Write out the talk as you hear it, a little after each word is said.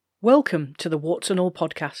Welcome to the Warts and All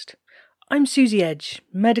podcast. I'm Susie Edge,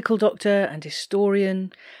 medical doctor and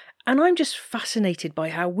historian, and I'm just fascinated by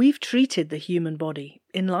how we've treated the human body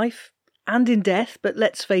in life and in death, but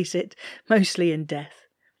let's face it, mostly in death.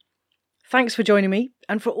 Thanks for joining me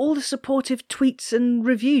and for all the supportive tweets and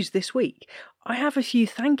reviews this week. I have a few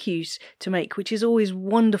thank yous to make, which is always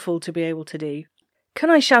wonderful to be able to do.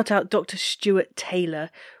 Can I shout out Dr. Stuart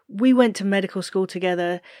Taylor? We went to medical school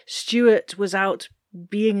together. Stuart was out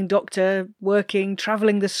being a doctor, working,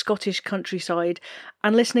 travelling the Scottish countryside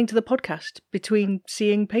and listening to the podcast between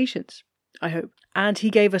seeing patients, I hope. And he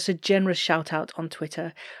gave us a generous shout out on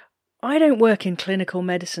Twitter. I don't work in clinical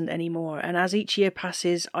medicine anymore, and as each year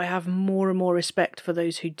passes, I have more and more respect for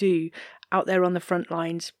those who do, out there on the front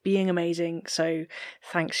lines, being amazing, so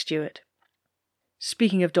thanks, Stuart.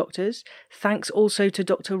 Speaking of doctors, thanks also to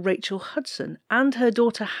Dr. Rachel Hudson and her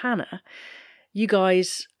daughter Hannah. You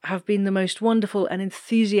guys have been the most wonderful and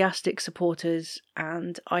enthusiastic supporters,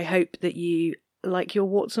 and I hope that you like your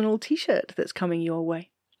Warts and All t-shirt that's coming your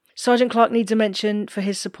way. Sergeant Clark needs a mention for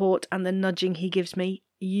his support and the nudging he gives me.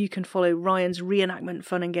 You can follow Ryan's Reenactment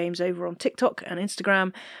Fun and Games over on TikTok and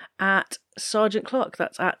Instagram at Sergeant Clark.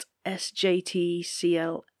 That's at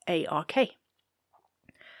SJTCLARK.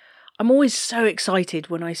 I'm always so excited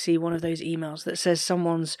when I see one of those emails that says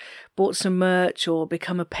someone's bought some merch or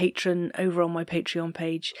become a patron over on my Patreon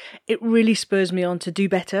page. It really spurs me on to do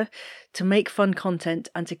better, to make fun content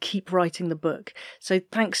and to keep writing the book. So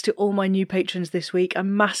thanks to all my new patrons this week. I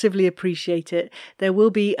massively appreciate it. There will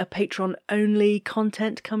be a Patreon-only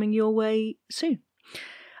content coming your way soon.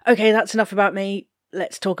 Okay, that's enough about me.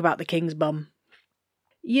 Let's talk about the King's bum.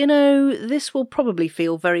 You know, this will probably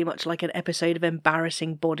feel very much like an episode of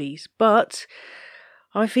Embarrassing Bodies, but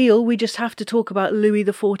I feel we just have to talk about Louis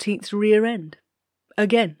XIV's rear end.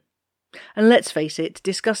 Again. And let's face it,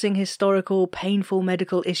 discussing historical, painful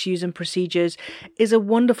medical issues and procedures is a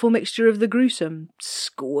wonderful mixture of the gruesome,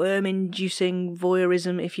 squirm-inducing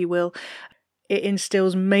voyeurism, if you will. It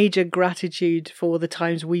instills major gratitude for the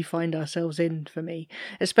times we find ourselves in, for me,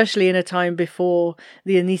 especially in a time before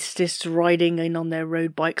the anaesthetists riding in on their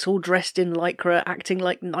road bikes, all dressed in lycra, acting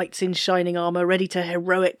like knights in shining armour, ready to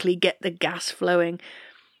heroically get the gas flowing.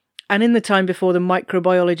 And in the time before the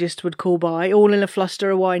microbiologist would call by, all in a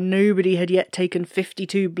fluster of why nobody had yet taken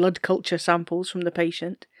 52 blood culture samples from the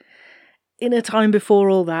patient. In a time before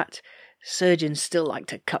all that, surgeons still like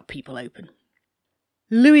to cut people open.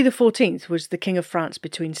 Louis XIV was the King of France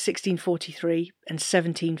between 1643 and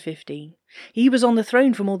 1715. He was on the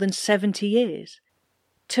throne for more than 70 years.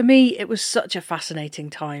 To me, it was such a fascinating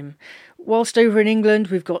time. Whilst over in England,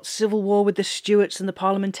 we've got civil war with the Stuarts and the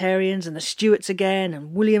Parliamentarians, and the Stuarts again,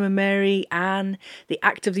 and William and Mary, Anne, the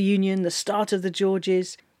Act of the Union, the start of the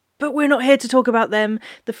Georges. But we're not here to talk about them.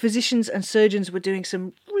 The physicians and surgeons were doing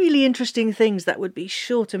some really interesting things that would be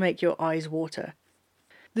sure to make your eyes water.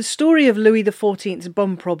 The story of Louis XIV's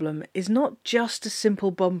bum problem is not just a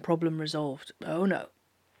simple bum problem resolved. Oh no.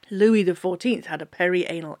 Louis XIV had a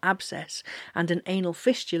perianal abscess and an anal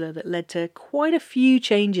fistula that led to quite a few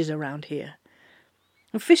changes around here.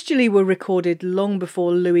 Fistulae were recorded long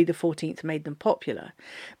before Louis XIV made them popular,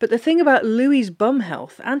 but the thing about Louis's bum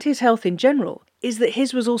health, and his health in general, is that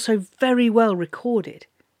his was also very well recorded.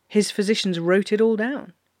 His physicians wrote it all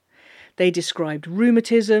down. They described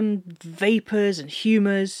rheumatism, vapours and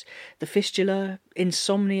humours, the fistula,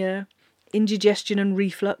 insomnia, indigestion and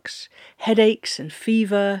reflux, headaches and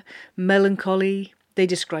fever, melancholy. They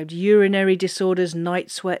described urinary disorders,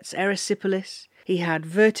 night sweats, erysipelas. He had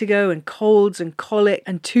vertigo and colds and colic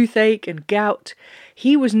and toothache and gout.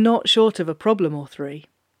 He was not short of a problem or three.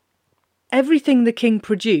 Everything the king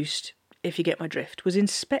produced, if you get my drift, was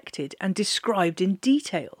inspected and described in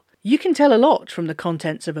detail. You can tell a lot from the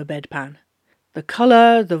contents of a bedpan. The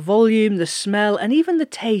colour, the volume, the smell, and even the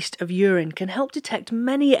taste of urine can help detect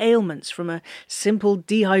many ailments, from a simple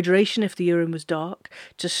dehydration if the urine was dark,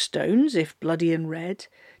 to stones if bloody and red,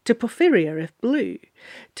 to porphyria if blue,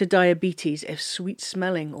 to diabetes if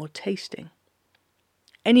sweet-smelling or tasting.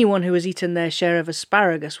 Anyone who has eaten their share of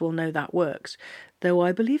asparagus will know that works, though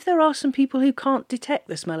I believe there are some people who can't detect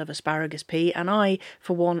the smell of asparagus pea, and I,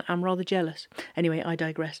 for one, am rather jealous. Anyway, I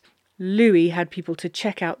digress. Louis had people to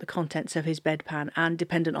check out the contents of his bedpan and,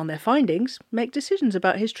 dependent on their findings, make decisions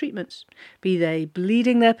about his treatments, be they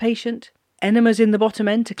bleeding their patient, enemas in the bottom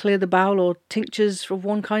end to clear the bowel, or tinctures of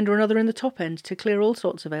one kind or another in the top end to clear all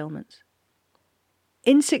sorts of ailments.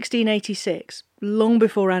 In 1686, long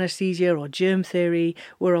before anaesthesia or germ theory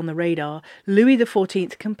were on the radar, Louis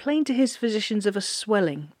XIV complained to his physicians of a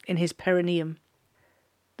swelling in his perineum.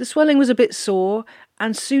 The swelling was a bit sore,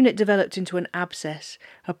 and soon it developed into an abscess,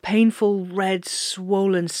 a painful, red,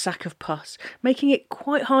 swollen sack of pus, making it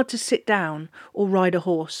quite hard to sit down or ride a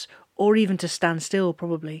horse, or even to stand still,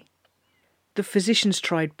 probably. The physicians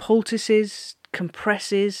tried poultices,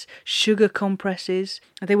 compresses, sugar compresses,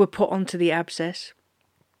 and they were put onto the abscess.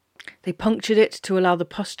 They punctured it to allow the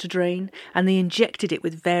pus to drain, and they injected it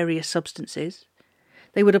with various substances.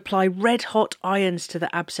 They would apply red-hot irons to the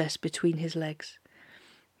abscess between his legs.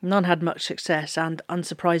 None had much success, and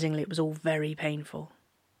unsurprisingly it was all very painful.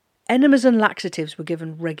 Enemas and laxatives were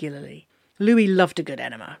given regularly. Louis loved a good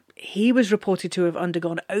enema. He was reported to have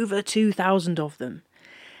undergone over 2,000 of them.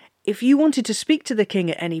 If you wanted to speak to the king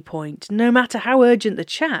at any point, no matter how urgent the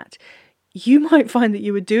chat, you might find that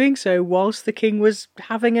you were doing so whilst the king was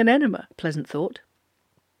having an enema. Pleasant thought.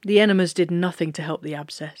 The enemas did nothing to help the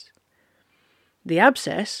abscess. The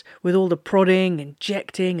abscess, with all the prodding,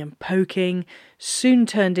 injecting and poking, soon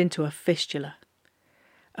turned into a fistula.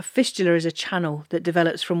 A fistula is a channel that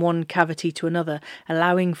develops from one cavity to another,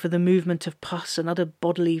 allowing for the movement of pus and other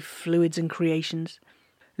bodily fluids and creations.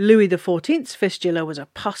 Louis XIV's fistula was a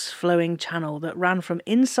pus-flowing channel that ran from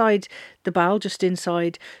inside the bowel, just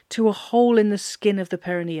inside, to a hole in the skin of the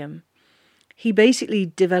perineum. He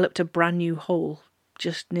basically developed a brand new hole,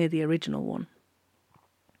 just near the original one.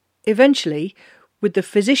 Eventually, with the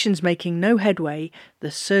physicians making no headway,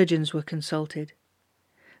 the surgeons were consulted.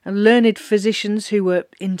 And learned physicians who were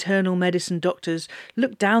internal medicine doctors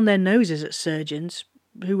looked down their noses at surgeons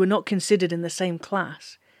who were not considered in the same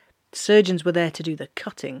class. Surgeons were there to do the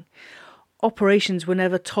cutting. Operations were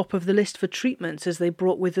never top of the list for treatments as they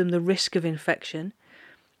brought with them the risk of infection.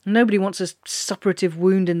 Nobody wants a suppurative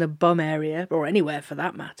wound in the bum area, or anywhere for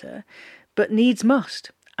that matter, but needs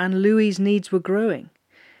must, and Louis's needs were growing.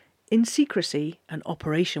 In secrecy, an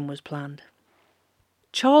operation was planned.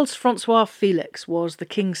 Charles Francois Felix was the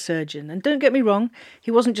king's surgeon, and don't get me wrong, he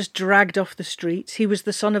wasn't just dragged off the streets. He was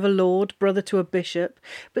the son of a lord, brother to a bishop,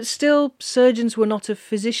 but still surgeons were not of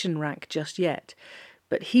physician rank just yet.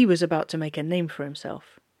 But he was about to make a name for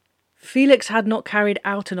himself. Felix had not carried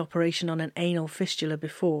out an operation on an anal fistula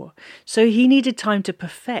before, so he needed time to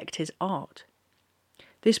perfect his art.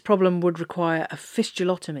 This problem would require a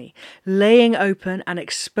fistulotomy, laying open and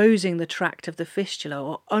exposing the tract of the fistula,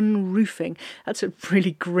 or unroofing. That's a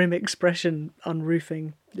really grim expression,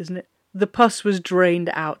 unroofing, isn't it? The pus was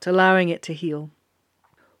drained out, allowing it to heal.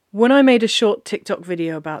 When I made a short TikTok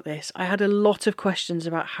video about this, I had a lot of questions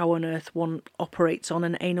about how on earth one operates on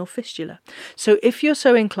an anal fistula. So if you're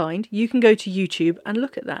so inclined, you can go to YouTube and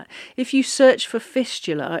look at that. If you search for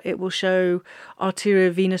fistula, it will show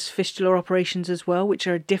arteriovenous fistula operations as well, which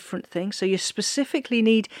are a different thing. So you specifically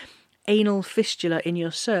need anal fistula in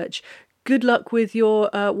your search. Good luck with your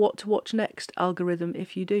what to watch next algorithm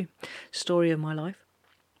if you do. Story of my life.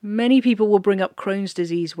 Many people will bring up Crohn's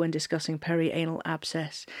disease when discussing perianal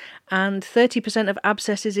abscess, and 30% of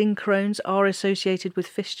abscesses in Crohn's are associated with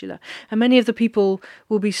fistula, and many of the people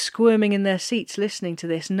will be squirming in their seats listening to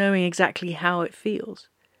this, knowing exactly how it feels.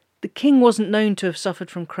 The king wasn't known to have suffered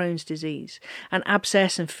from Crohn's disease, and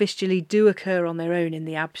abscess and fistulae do occur on their own in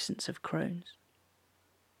the absence of Crohn's.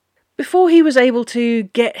 Before he was able to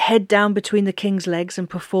get head down between the king's legs and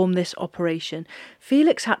perform this operation,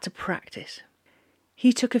 Felix had to practice.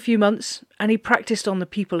 He took a few months, and he practised on the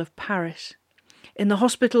people of Paris. In the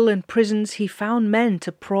hospital and prisons he found men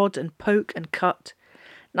to prod and poke and cut.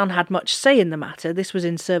 None had much say in the matter. This was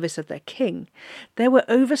in service of their king. There were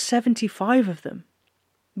over 75 of them.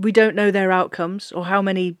 We don't know their outcomes or how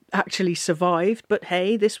many actually survived, but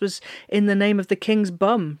hey, this was in the name of the king's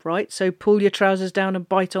bum, right? So pull your trousers down and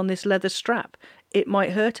bite on this leather strap. It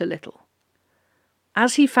might hurt a little.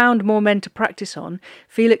 As he found more men to practice on,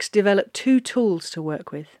 Felix developed two tools to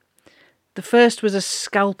work with. The first was a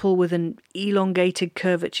scalpel with an elongated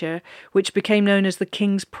curvature, which became known as the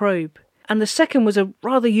king's probe. And the second was a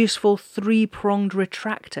rather useful three-pronged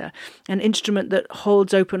retractor, an instrument that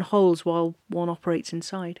holds open holes while one operates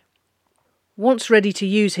inside. Once ready to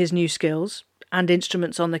use his new skills and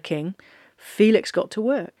instruments on the king, Felix got to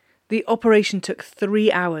work. The operation took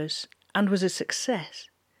 3 hours and was a success.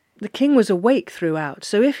 The king was awake throughout,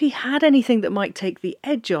 so if he had anything that might take the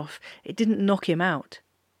edge off, it didn't knock him out.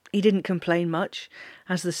 He didn't complain much,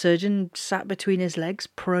 as the surgeon sat between his legs,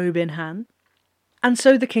 probe in hand. And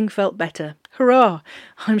so the king felt better. Hurrah!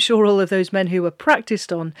 I'm sure all of those men who were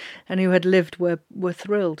practised on and who had lived were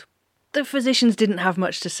thrilled. The physicians didn't have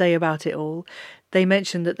much to say about it all. They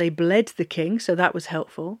mentioned that they bled the king, so that was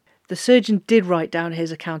helpful. The surgeon did write down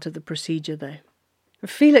his account of the procedure, though.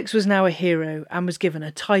 Felix was now a hero and was given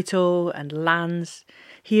a title and lands.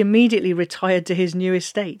 he immediately retired to his new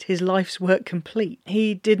estate, his life's work complete.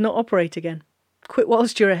 He did not operate again. Quit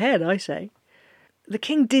whilst you're ahead, I say. The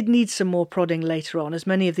king did need some more prodding later on, as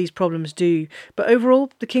many of these problems do, but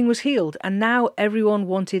overall the king was healed, and now everyone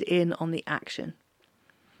wanted in on the action.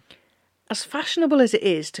 As fashionable as it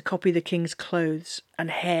is to copy the king's clothes and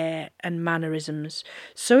hair and mannerisms,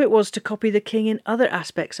 so it was to copy the king in other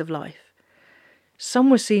aspects of life. Some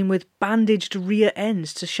were seen with bandaged rear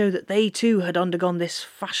ends to show that they too had undergone this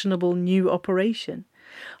fashionable new operation.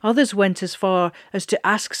 Others went as far as to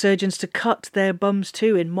ask surgeons to cut their bums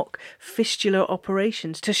too in mock fistula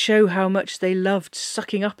operations to show how much they loved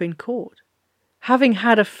sucking up in court. Having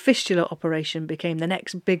had a fistula operation became the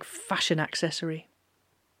next big fashion accessory.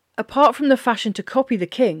 Apart from the fashion to copy the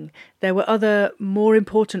king, there were other, more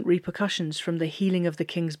important repercussions from the healing of the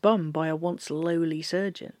king's bum by a once lowly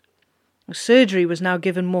surgeon. Surgery was now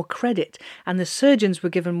given more credit, and the surgeons were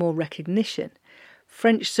given more recognition.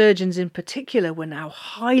 French surgeons in particular were now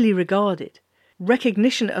highly regarded.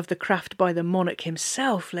 Recognition of the craft by the monarch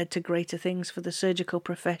himself led to greater things for the surgical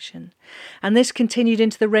profession, and this continued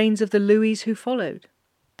into the reigns of the Louis who followed.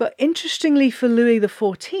 But interestingly for Louis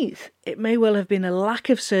XIV, it may well have been a lack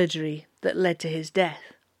of surgery that led to his death.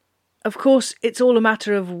 Of course, it's all a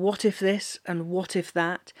matter of what if this and what if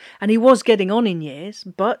that, and he was getting on in years,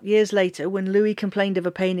 but years later, when Louis complained of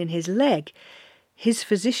a pain in his leg, his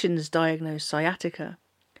physicians diagnosed sciatica.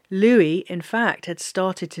 Louis, in fact, had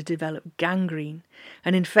started to develop gangrene,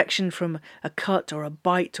 an infection from a cut or a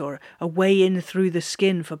bite or a way in through the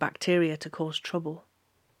skin for bacteria to cause trouble.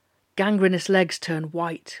 Gangrenous legs turn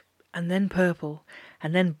white, and then purple,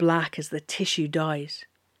 and then black as the tissue dies.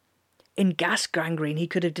 In gas gangrene, he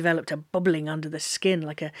could have developed a bubbling under the skin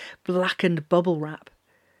like a blackened bubble wrap.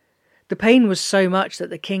 The pain was so much that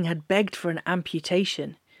the king had begged for an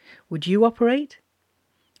amputation. Would you operate?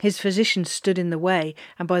 His physicians stood in the way,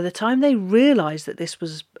 and by the time they realised that this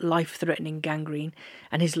was life-threatening gangrene,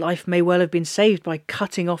 and his life may well have been saved by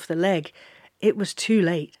cutting off the leg, it was too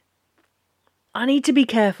late. I need to be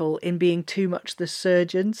careful in being too much the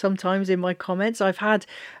surgeon sometimes in my comments. I've had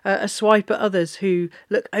a swipe at others who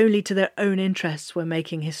look only to their own interests when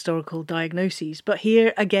making historical diagnoses. But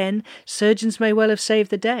here, again, surgeons may well have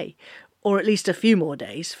saved the day, or at least a few more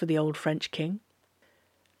days for the old French king.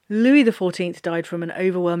 Louis XIV died from an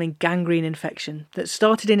overwhelming gangrene infection that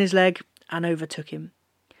started in his leg and overtook him.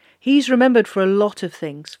 He's remembered for a lot of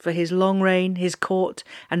things, for his long reign, his court,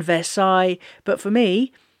 and Versailles, but for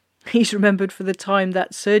me, he's remembered for the time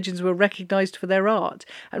that surgeons were recognised for their art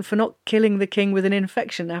and for not killing the king with an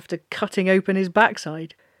infection after cutting open his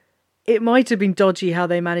backside. It might have been dodgy how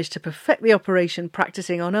they managed to perfect the operation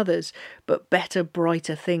practising on others, but better,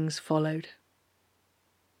 brighter things followed.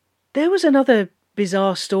 There was another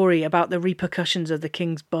bizarre story about the repercussions of the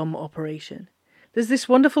king's bum operation. There's this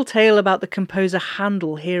wonderful tale about the composer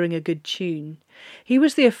Handel hearing a good tune. He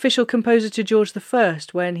was the official composer to George I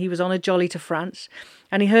when he was on a jolly to France,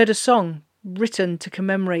 and he heard a song written to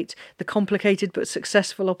commemorate the complicated but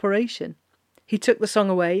successful operation. He took the song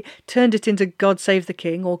away, turned it into God Save the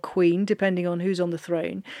King or Queen, depending on who's on the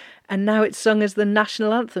throne, and now it's sung as the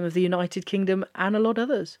national anthem of the United Kingdom and a lot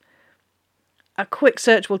others. A quick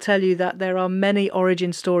search will tell you that there are many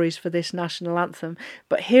origin stories for this national anthem,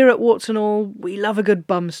 but here at Warts and All, we love a good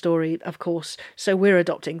bum story, of course, so we're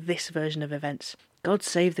adopting this version of events. God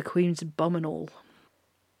save the Queen's bum and all.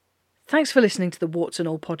 Thanks for listening to the Warts and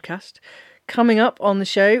All podcast. Coming up on the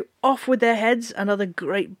show, Off With Their Heads and other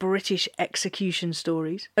great British execution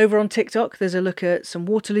stories. Over on TikTok, there's a look at some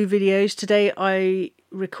Waterloo videos. Today I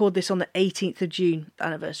record this on the 18th of June,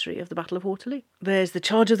 anniversary of the Battle of Waterloo. There's the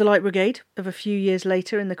Charge of the Light Brigade of a few years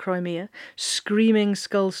later in the Crimea, screaming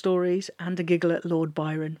skull stories and a giggle at Lord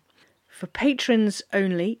Byron. For patrons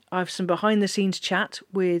only, I have some behind-the-scenes chat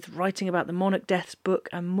with writing about the Monarch Deaths book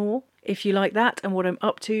and more. If you like that and what I'm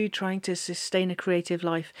up to, trying to sustain a creative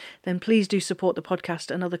life, then please do support the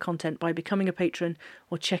podcast and other content by becoming a patron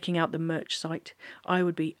or checking out the merch site. I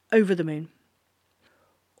would be over the moon.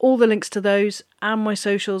 All the links to those and my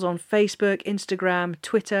socials on Facebook, Instagram,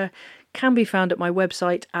 Twitter can be found at my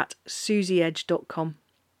website at susieedge.com.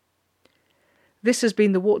 This has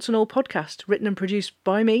been the Warts and All podcast, written and produced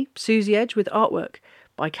by me, Susie Edge, with artwork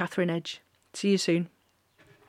by Catherine Edge. See you soon.